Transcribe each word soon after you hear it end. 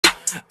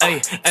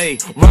Ayy,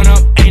 run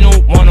up, ain't no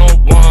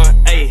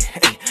one-on-one.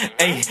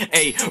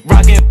 Ayy,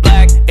 rockin'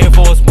 black Air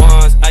Force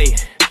Ones. Ayy.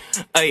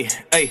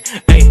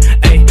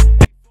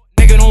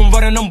 Nigga don't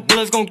run and them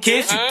bullets gon'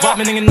 kiss you. Pop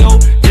me nigga know,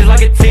 just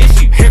like a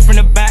tissue. Hit from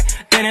the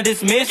back, then I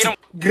dismiss you.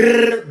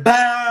 Grr,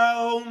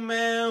 bow,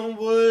 man,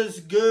 what's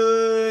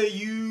good,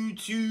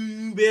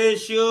 YouTube?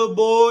 It's your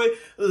boy,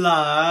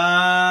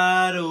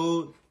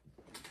 Lotto.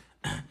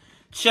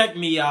 Check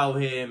me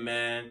out here,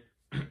 man.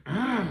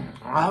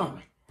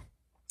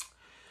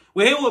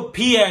 We're here with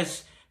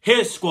P.S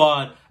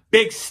Hitsquad,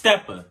 Big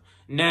Steppa.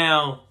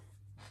 Now,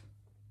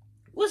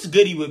 what's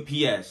goody with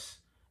P.S?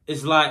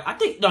 It's like, I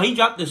think, no, he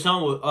dropped the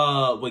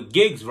song with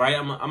Gigs, right?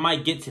 I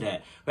might get to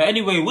that. But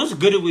anyway, what's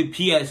goody with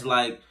P.S?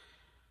 Like,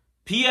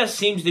 P.S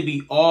seems to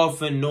be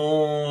off and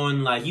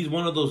on. Like, he's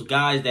one of those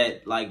guys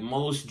that, like,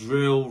 most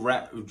drill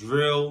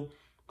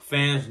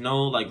fans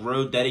know. Like,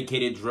 real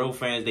dedicated drill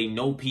fans, they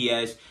know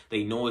P.S.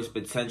 They know his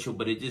potential.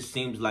 But it just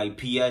seems like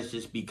P.S.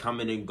 just be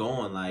coming and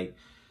going. Like,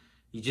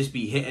 he just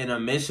be hitting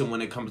and missing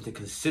when it comes to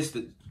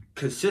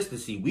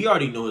consistency. We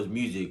already know his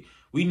music.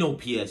 We know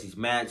P.S. He's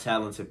mad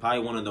talented. Probably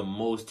one of the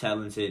most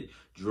talented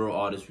drill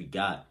artists we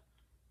got.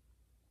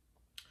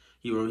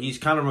 He's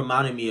kind of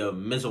reminding me of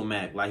Mizzle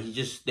Mac. Like,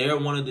 they're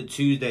one of the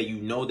two that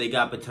you know they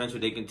got potential.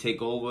 They can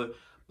take over,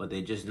 but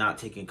they're just not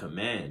taking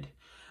command.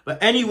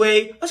 But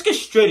anyway, let's get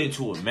straight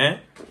into it, man.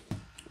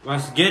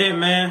 Let's get it,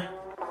 man.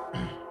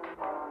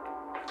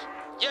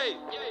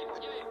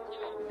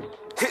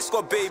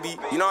 Hitsquad, baby.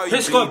 You know how you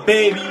Hitsquad,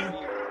 baby.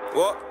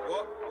 What?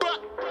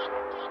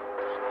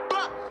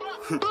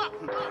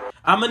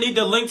 I'm gonna need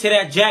the link to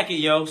that jacket,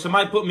 yo.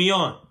 Somebody put me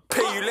on.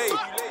 Pay you late.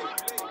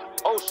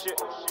 Oh shit.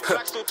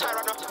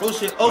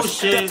 Oh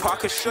shit. I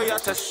can show you how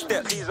to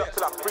step.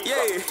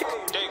 Yeah.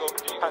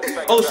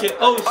 Oh shit.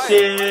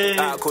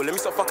 Alright, cool. Let me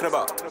stop fucking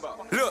about.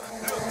 Look.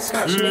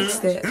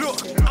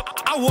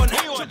 I want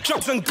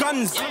drugs and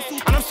guns,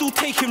 and I'm still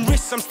taking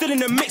risks. I'm still in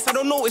the mix, I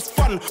don't know it's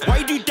fun. Why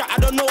you do that? I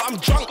don't know, I'm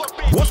drunk.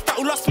 What's that?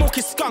 All I smoke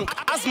is skunk.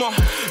 Asthma,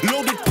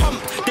 loaded pump.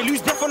 They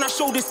lose breath when I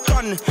show this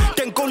gun.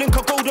 Then go link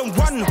a golden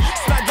run.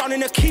 Slide down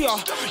in a Kia.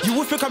 You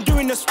would think I'm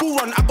doing the school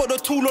run. I got the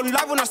tool on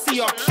live when I see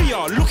ya.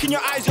 Fear, look in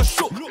your eyes, you're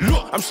shook.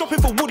 Look, I'm shopping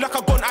for wood like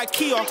I got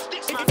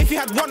IKEA. If you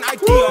had one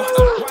idea,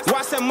 why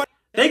I send money?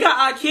 They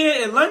got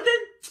IKEA in London?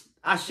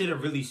 I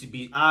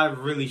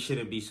really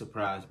shouldn't be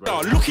surprised,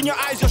 bro. Look in your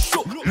eyes, you're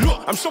shook.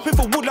 Look, I'm shopping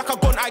for wood like I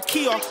got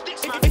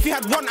IKEA. If you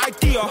had one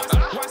idea,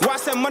 why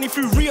send money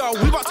through Rio?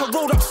 We about to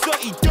roll up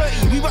 30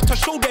 dirty. We about to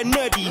show they're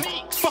nerdy.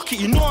 Fuck it,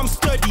 you know I'm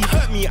sturdy.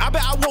 Hurt me, I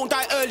bet I won't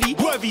die early.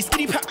 Worthy,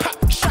 skinny pat pat,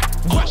 shack.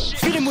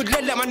 Feeling with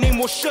lead like my name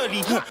was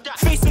Shirley.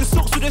 Facing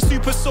socks with a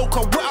super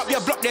soaker. Wet up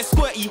your block, they're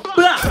squirty.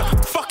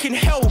 Fucking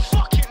hell.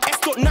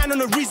 S.9 on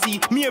a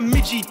Rizzy. Me and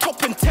Midgie,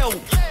 top and tail.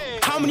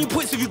 How many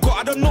points have you got?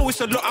 I don't know,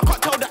 it's a lot. I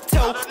can't tell that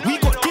tell. We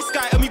got this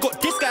guy and we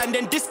got this guy, and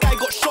then this guy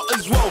got shot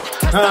as well.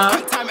 Test that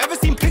quick time. Ever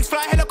seen pigs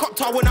fly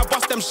helicopter when I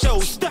bust them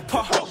shells?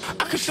 Steppa,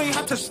 I can show you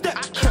how to step.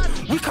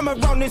 We come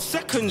around in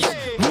seconds.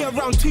 Me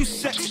around 2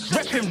 secs.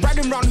 Repping,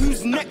 riding round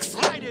who's next.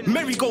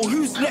 Merry go,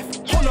 who's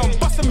left? Hold on,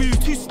 bust a move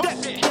 2 step.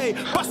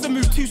 Yeah, bust a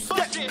move 2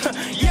 step.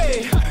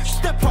 Yeah,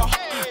 Steppa,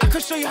 I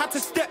can show you how to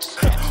step.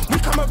 We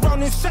come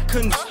around in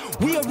seconds.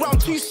 We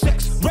around 2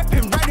 secs.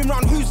 Repping, riding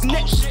round who's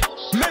next.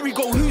 Merry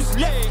go, who's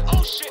left?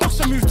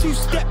 Bust a move 2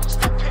 steps.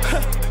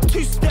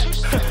 2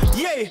 steps.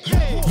 Yeah,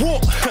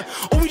 walk.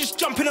 Or we just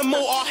jump in a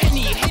motor.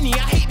 Henny, I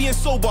hate being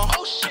sober.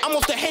 I'm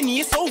off the Henny,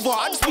 it's over.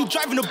 I just been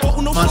driving a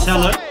boat, no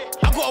chauffeur.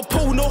 I got a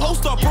pole, no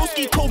holster.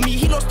 Broski told me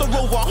he lost the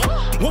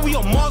rover. When we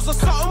on Mars or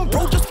something,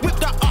 bro, just whip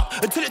that up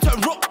until it turn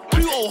rock.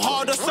 Blue or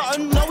hard or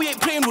something. No, we ain't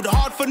playing with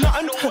hard for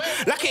nothing.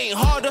 Like it ain't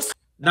hard or something.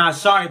 Nah,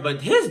 sorry,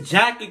 but his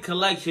jacket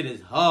collection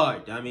is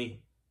hard,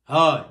 dummy.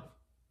 Hard.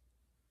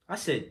 I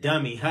said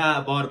dummy,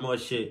 ha, Baltimore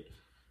shit.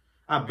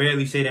 I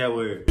barely say that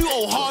word. You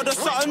all hard or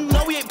something?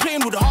 No, we ain't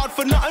playing with hard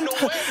for nothing.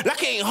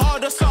 Like it ain't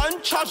hard or something.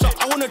 Charge up,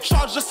 I wanna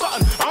charge or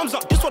something. Arms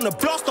up, this one the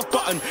blast off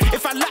button.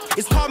 If I lack,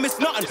 it's calm, it's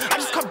nothing. I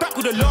just come back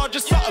with a larger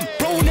something.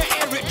 Bro in the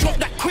air, it drop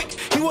that quick.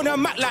 He wanna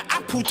Mac like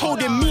Apple.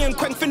 Told him me and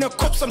Quang finna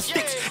cop some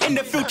sticks. In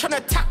the field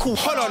tryna tackle.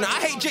 Hold on, I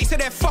hate Jake, so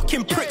they're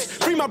fucking pricks.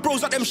 Free my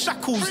bros out them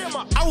shackles.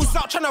 I was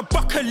out tryna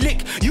buck a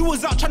lick. You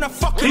was out tryna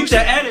fuck a Keep the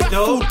edit,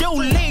 though. They all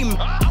lame.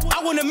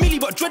 I want a milli,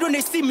 but dread when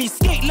they see me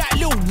skate like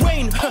Lil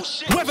Wayne.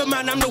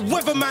 Weatherman, I'm the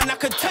weatherman. I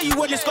can tell you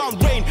when it's gonna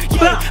rain.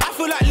 Yeah, I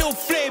feel like Lil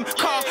Flame.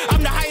 Car,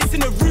 I'm the highest in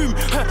the room.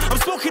 I'm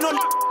smoking on.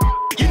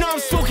 You know I'm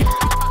smoking.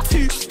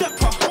 2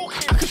 Steppa.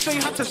 I can show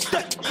you how to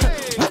step.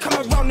 We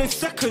come around in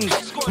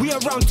seconds. We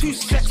around 2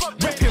 secs.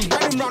 Repping,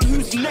 riding round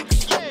who's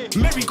next.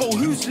 Merry go,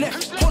 who's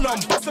left? Hold on,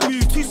 bust a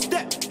move 2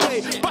 step.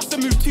 Yeah, bust a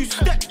move 2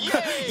 step.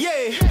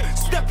 Yeah,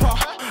 Steppa.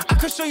 I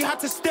can show you how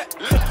to step.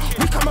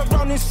 We come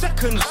around in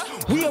seconds.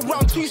 We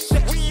around 2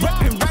 secs.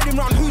 Repping, riding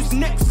round who's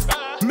next.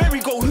 Merry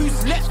go,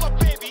 who's left?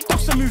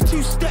 Bust a move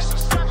 2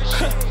 steps.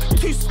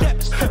 2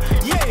 steps.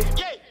 Yeah.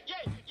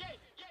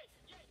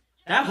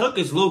 That hook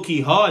is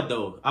low-key hard,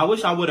 though. I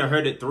wish I would have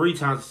heard it 3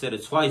 times instead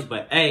of twice,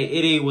 but hey,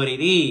 it is what it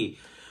is.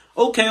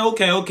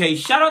 Okay.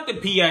 Shout out to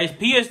P.S.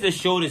 P.S. just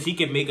showed us he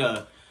can make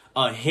a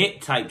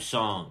hit type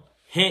song.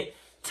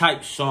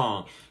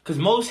 Because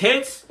most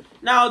hits,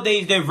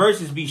 nowadays, their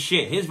verses be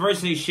shit. His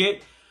verse is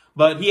shit,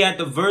 but he had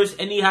the verse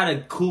and he had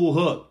a cool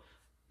hook.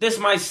 This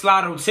might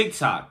slide on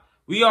TikTok.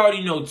 We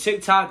already know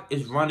TikTok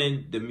is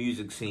running the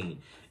music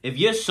scene. If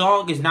your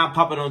song is not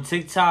popping on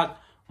TikTok,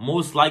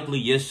 most likely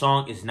your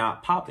song is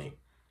not popping.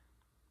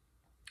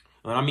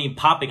 When I mean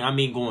popping, I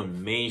mean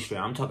going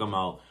mainstream. I'm talking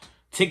about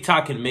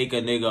TikTok can make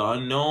a nigga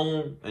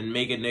unknown and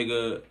make a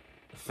nigga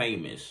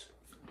famous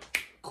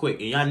quick.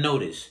 And y'all know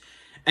this.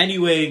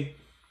 Anyway,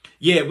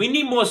 yeah, we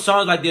need more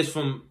songs like this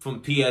from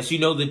PS. You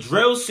know, the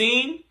drill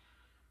scene.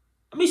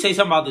 Let me say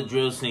something about the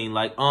drill scene.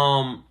 Like,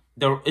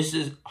 this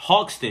is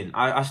Hoxton.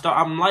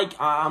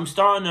 I'm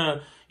starting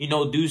to, you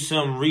know, do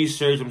some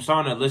research. I'm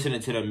starting to listen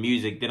to the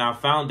music. Then I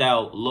found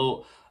out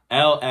Lil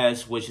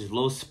LS, which is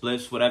Lil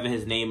Spliffs, whatever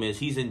his name is,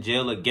 he's in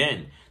jail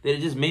again. That it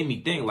just made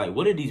me think, like,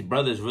 what are these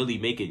brothers really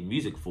making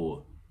music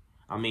for?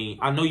 I mean,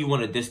 I know you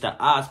want to diss the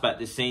odds, but at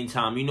the same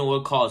time, you know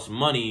it costs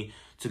money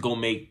to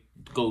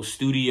go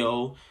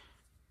studio,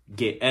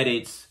 get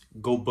edits,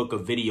 go book a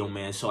video,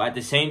 man. So at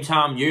the same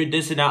time, you're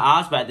dissing the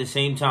odds, but at the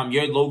same time,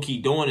 you're low-key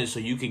doing it so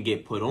you can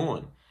get put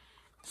on.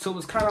 So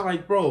it's kind of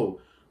like, bro,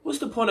 what's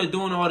the point of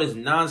doing all this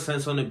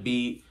nonsense on the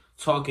beat,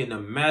 talking the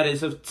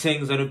maddest of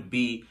things on the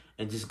beat,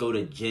 and just go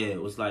to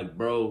jail? It's like,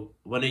 bro,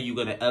 when are you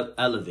going to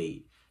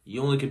elevate?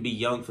 You only can be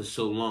young for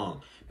so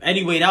long.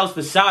 Anyway, that was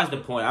besides the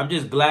point. I'm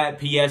just glad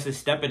PS is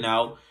stepping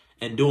out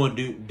and doing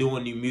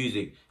new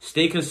music.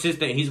 Stay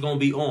consistent. He's going to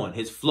be on.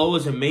 His flow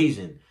is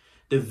amazing.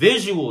 The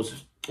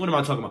visuals, what am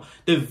I talking about?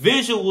 The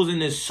visuals in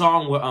this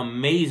song were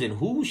amazing.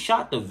 Who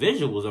shot the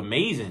visuals?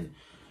 Amazing.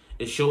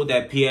 It showed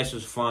that PS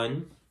was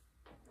fun.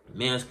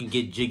 Mans can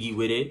get jiggy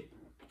with it.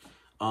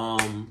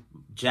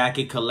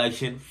 Jacket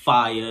collection,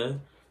 fire.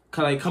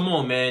 Like, come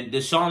on, man.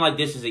 This song like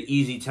this is an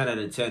easy 10 out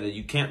of 10.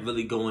 You can't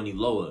really go any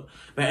lower.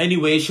 But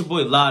anyway, it's your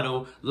boy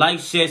Lotto. Like,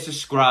 share,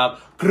 subscribe.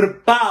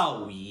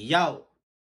 Yo.